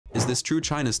this true?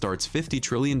 China starts $50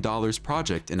 trillion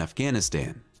project in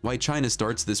Afghanistan. Why China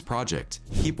starts this project?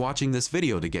 Keep watching this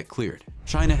video to get cleared.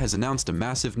 China has announced a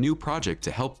massive new project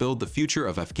to help build the future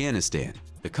of Afghanistan.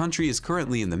 The country is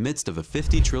currently in the midst of a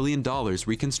 $50 trillion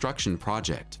reconstruction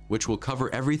project, which will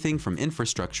cover everything from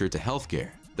infrastructure to healthcare.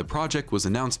 The project was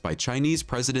announced by Chinese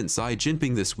President Xi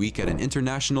Jinping this week at an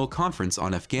international conference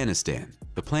on Afghanistan.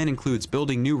 The plan includes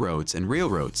building new roads and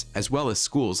railroads, as well as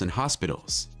schools and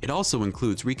hospitals. It also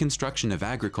includes reconstruction of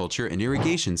agriculture and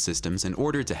irrigation systems in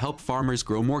order to help farmers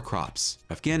grow more crops.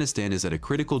 Afghanistan is at a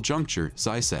critical juncture,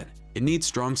 Xi said. It needs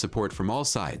strong support from all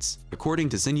sides. According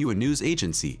to Xinhua News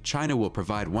Agency, China will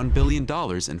provide $1 billion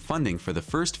in funding for the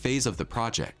first phase of the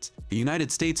project. The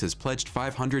United States has pledged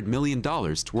 $500 million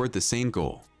toward the same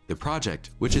goal. The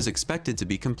project, which is expected to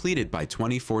be completed by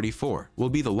 2044, will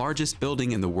be the largest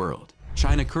building in the world.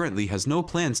 China currently has no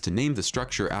plans to name the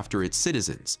structure after its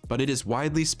citizens, but it is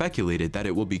widely speculated that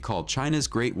it will be called China's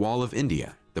Great Wall of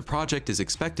India. The project is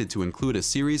expected to include a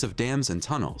series of dams and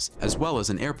tunnels, as well as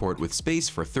an airport with space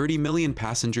for 30 million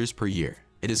passengers per year.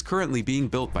 It is currently being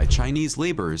built by Chinese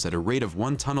laborers at a rate of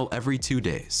 1 tunnel every 2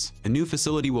 days. A new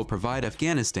facility will provide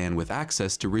Afghanistan with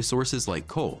access to resources like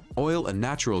coal, oil, and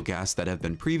natural gas that have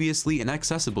been previously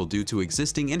inaccessible due to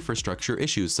existing infrastructure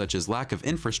issues such as lack of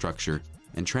infrastructure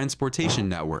and transportation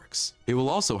networks. It will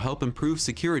also help improve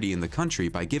security in the country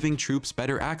by giving troops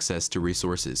better access to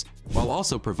resources, while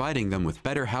also providing them with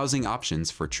better housing options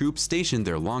for troops stationed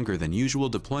there longer than usual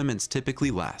deployments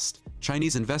typically last.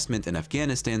 Chinese investment in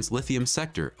Afghanistan's lithium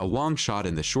sector, a long shot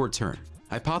in the short term.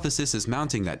 Hypothesis is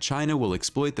mounting that China will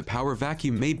exploit the power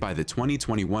vacuum made by the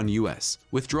 2021 US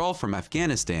withdrawal from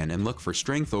Afghanistan and look for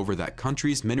strength over that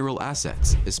country's mineral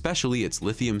assets, especially its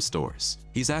lithium stores.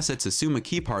 These assets assume a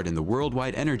key part in the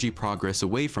worldwide energy progress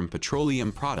away from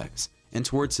petroleum products and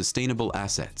towards sustainable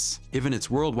assets. Given its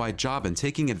worldwide job in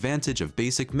taking advantage of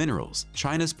basic minerals,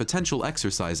 China's potential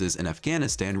exercises in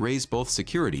Afghanistan raise both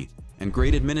security and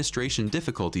great administration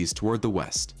difficulties toward the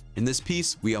West. In this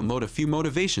piece, we unload a few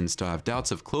motivations to have doubts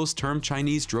of close-term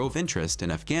Chinese drove interest in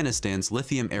Afghanistan's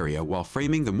lithium area while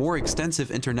framing the more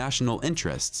extensive international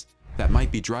interests that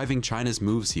might be driving China's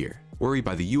moves here. Worry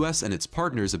by the US and its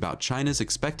partners about China's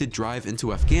expected drive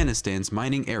into Afghanistan's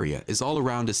mining area is all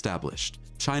around established.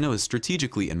 China is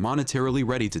strategically and monetarily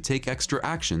ready to take extra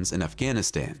actions in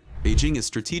Afghanistan. Beijing is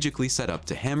strategically set up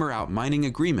to hammer out mining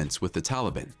agreements with the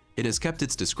Taliban. It has kept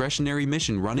its discretionary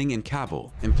mission running in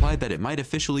Kabul, implied that it might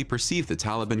officially perceive the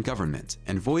Taliban government,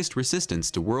 and voiced resistance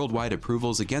to worldwide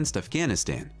approvals against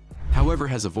Afghanistan, however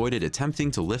has avoided attempting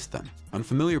to lift them.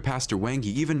 Unfamiliar Pastor Wang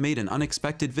Yi even made an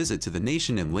unexpected visit to the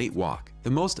nation in late walk,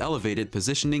 the most elevated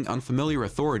positioning unfamiliar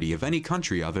authority of any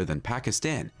country other than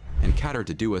Pakistan, and Qatar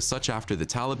to do as such after the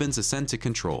Taliban's ascent to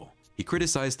control. He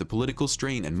criticized the political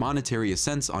strain and monetary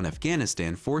ascents on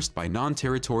Afghanistan forced by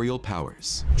non-territorial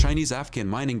powers. Chinese-Afghan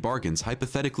mining bargains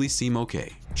hypothetically seem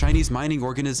okay. Chinese mining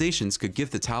organizations could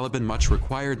give the Taliban much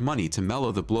required money to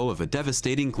mellow the blow of a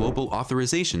devastating global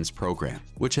authorizations program,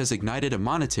 which has ignited a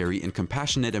monetary and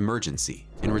compassionate emergency.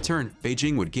 In return,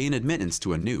 Beijing would gain admittance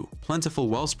to a new, plentiful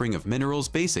wellspring of minerals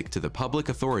basic to the public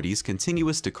authorities'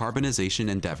 continuous decarbonization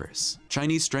endeavors.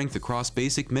 Chinese strength across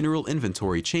basic mineral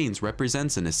inventory chains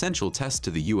represents an essential test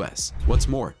to the US. What's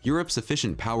more, Europe's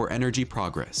efficient power energy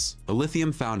progress. The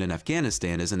lithium found in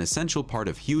Afghanistan is an essential part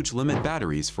of huge limit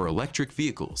batteries for electric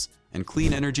vehicles and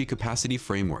clean energy capacity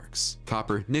frameworks.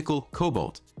 Copper, nickel,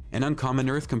 cobalt, and uncommon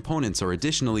earth components are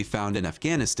additionally found in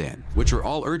Afghanistan, which are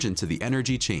all urgent to the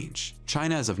energy change.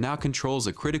 China as of now controls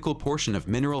a critical portion of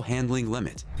mineral handling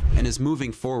limit and is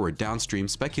moving forward downstream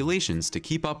speculations to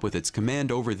keep up with its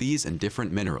command over these and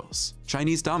different minerals.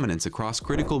 Chinese dominance across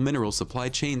critical mineral supply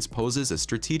chains poses a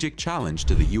strategic challenge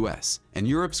to the US and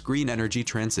Europe's green energy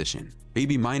transition.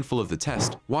 Be mindful of the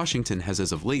test. Washington has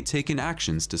as of late taken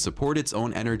actions to support its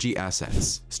own energy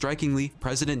assets. Strikingly,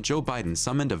 President Joe Biden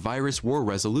summoned a virus war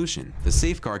resolution, the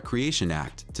Safeguard Creation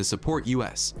Act, to support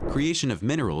US creation of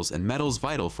minerals and metals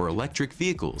vital for electric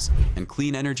vehicles and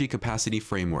clean energy capacity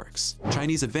frameworks.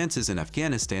 Chinese advances in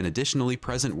Afghanistan additionally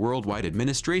present worldwide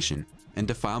administration and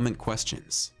defilement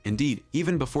questions. Indeed,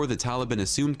 even before the Taliban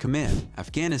assumed command,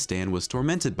 Afghanistan was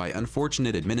tormented by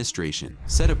unfortunate administration,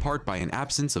 set apart by an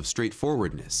absence of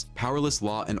straightforwardness, powerless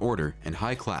law and order, and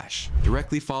high clash.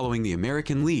 Directly following the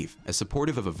American leave, as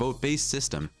supportive of a vote-based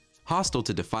system, hostile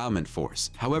to defilement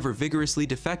force, however vigorously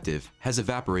defective, has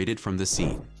evaporated from the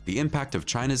scene. The impact of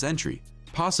China's entry,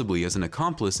 possibly as an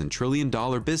accomplice in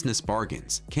trillion-dollar business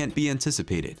bargains, can't be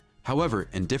anticipated. However,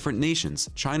 in different nations,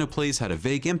 China plays had a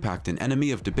vague impact in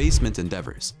enemy of debasement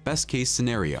endeavors. Best case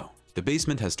scenario.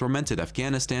 Debasement has tormented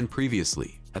Afghanistan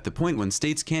previously. At the point when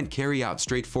states can't carry out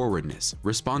straightforwardness,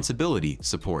 responsibility,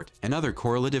 support, and other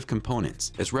correlative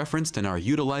components, as referenced in our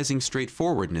utilizing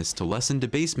straightforwardness to lessen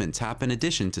debasement tap in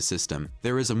addition to system,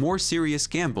 there is a more serious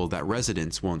gamble that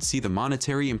residents won't see the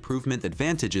monetary improvement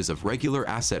advantages of regular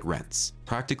asset rents.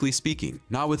 Practically speaking,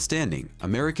 notwithstanding,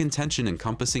 American tension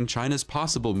encompassing China's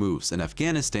possible moves in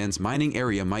Afghanistan's mining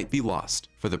area might be lost.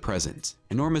 For the present,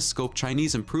 enormous scope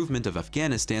Chinese improvement of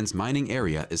Afghanistan's mining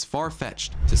area is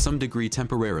far-fetched, to some degree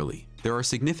temporarily. There are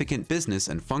significant business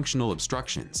and functional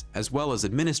obstructions, as well as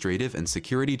administrative and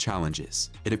security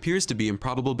challenges. It appears to be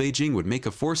improbable Beijing would make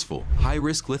a forceful,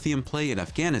 high-risk lithium play in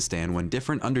Afghanistan when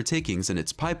different undertakings in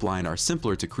its pipeline are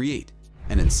simpler to create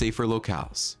and in safer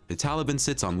locales. The Taliban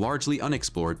sits on largely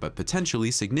unexplored but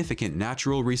potentially significant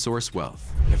natural resource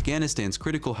wealth. Afghanistan's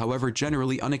critical, however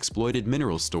generally unexploited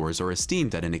mineral stores are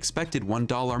esteemed at an expected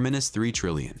 $1-3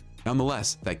 trillion.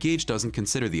 Nonetheless, that gauge doesn't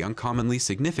consider the uncommonly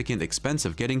significant expense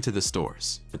of getting to the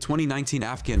stores. A 2019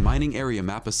 Afghan mining area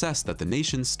map assessed that the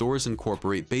nation's stores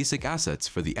incorporate basic assets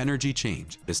for the energy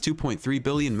change. There's 2.3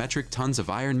 billion metric tons of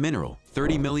iron mineral,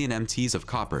 30 million MTs of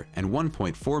copper, and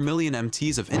 1.4 million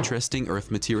MTs of interesting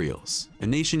earth materials. The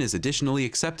nation is additionally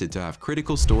accepted to have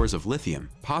critical stores of lithium,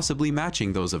 possibly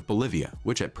matching those of Bolivia,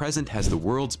 which at present has the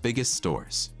world's biggest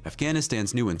stores.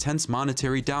 Afghanistan's new intense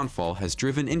monetary downfall has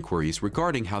driven inquiries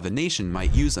regarding how the nation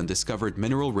might use undiscovered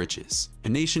mineral riches. The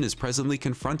nation is presently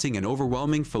confronting an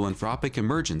overwhelming philanthropic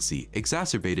emergency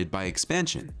exacerbated by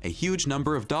expansion, a huge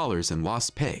number of dollars in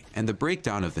lost pay, and the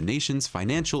breakdown of the nation's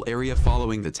financial area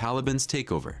following the Taliban's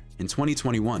takeover. In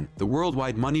 2021, the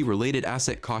worldwide money-related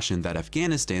asset cautioned that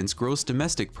Afghanistan's gross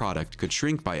domestic product could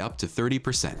shrink by up to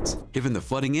 30%. Given the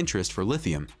flooding interest for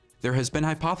lithium, there has been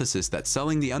hypothesis that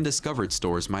selling the undiscovered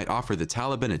stores might offer the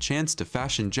Taliban a chance to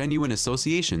fashion genuine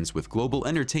associations with global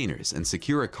entertainers and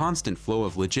secure a constant flow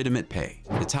of legitimate pay.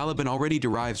 The Taliban already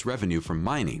derives revenue from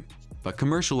mining, but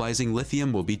commercializing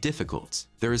lithium will be difficult.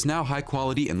 There is now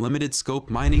high-quality and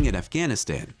limited-scope mining in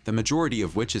Afghanistan, the majority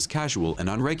of which is casual and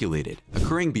unregulated,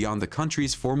 occurring beyond the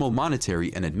country's formal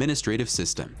monetary and administrative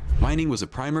system. Mining was a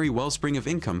primary wellspring of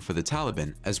income for the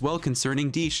Taliban, as well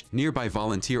concerning Daesh, nearby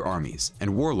volunteer armies,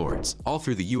 and warlords, all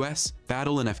through the US,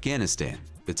 battle in Afghanistan.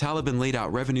 The Taliban laid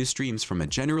out revenue streams from a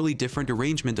generally different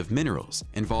arrangement of minerals,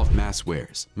 involved mass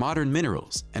wares, modern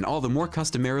minerals, and all the more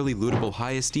customarily lootable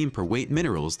high esteem per weight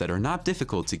minerals that are not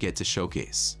difficult to get to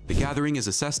showcase. The gathering is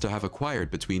assessed to have acquired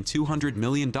between $200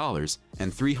 million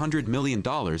and $300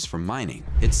 million from mining,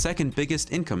 its second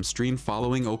biggest income stream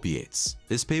following opiates.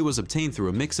 This pay was obtained through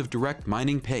a mix of direct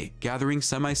mining pay, gathering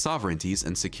semi-sovereignties,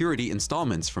 and security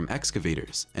installments from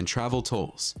excavators and travel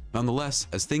tolls. Nonetheless,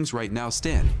 as things right now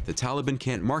stand, the Taliban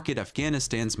can't market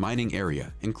Afghanistan's mining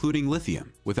area, including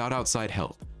lithium, without outside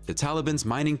help. The Taliban's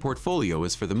mining portfolio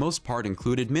is for the most part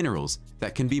included minerals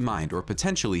that can be mined or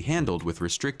potentially handled with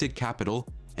restricted capital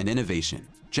and innovation.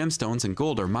 Gemstones and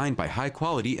gold are mined by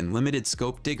high-quality and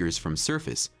limited-scope diggers from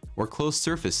surface or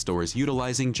close-surface stores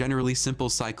utilizing generally simple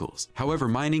cycles. However,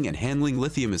 mining and handling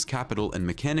lithium is capital and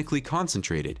mechanically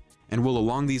concentrated, and will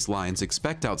along these lines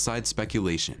expect outside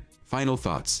speculation. Final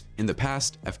thoughts. In the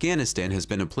past, Afghanistan has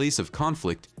been a place of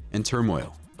conflict and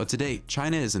turmoil. But today,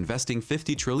 China is investing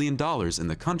 $50 trillion in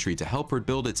the country to help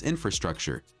rebuild its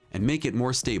infrastructure and make it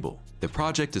more stable. The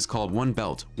project is called One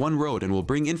Belt, One Road and will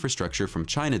bring infrastructure from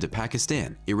China to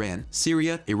Pakistan, Iran,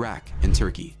 Syria, Iraq, and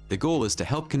Turkey. The goal is to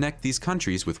help connect these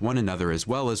countries with one another as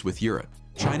well as with Europe.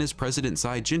 China's President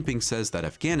Xi Jinping says that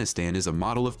Afghanistan is a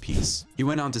model of peace. He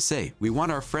went on to say, "We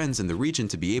want our friends in the region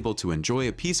to be able to enjoy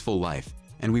a peaceful life,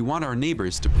 and we want our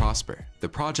neighbors to prosper." The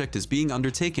project is being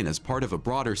undertaken as part of a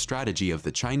broader strategy of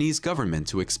the Chinese government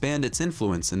to expand its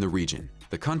influence in the region.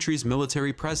 The country's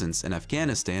military presence in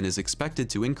Afghanistan is expected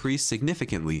to increase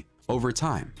significantly over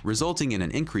time, resulting in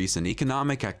an increase in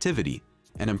economic activity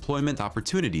and employment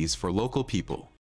opportunities for local people.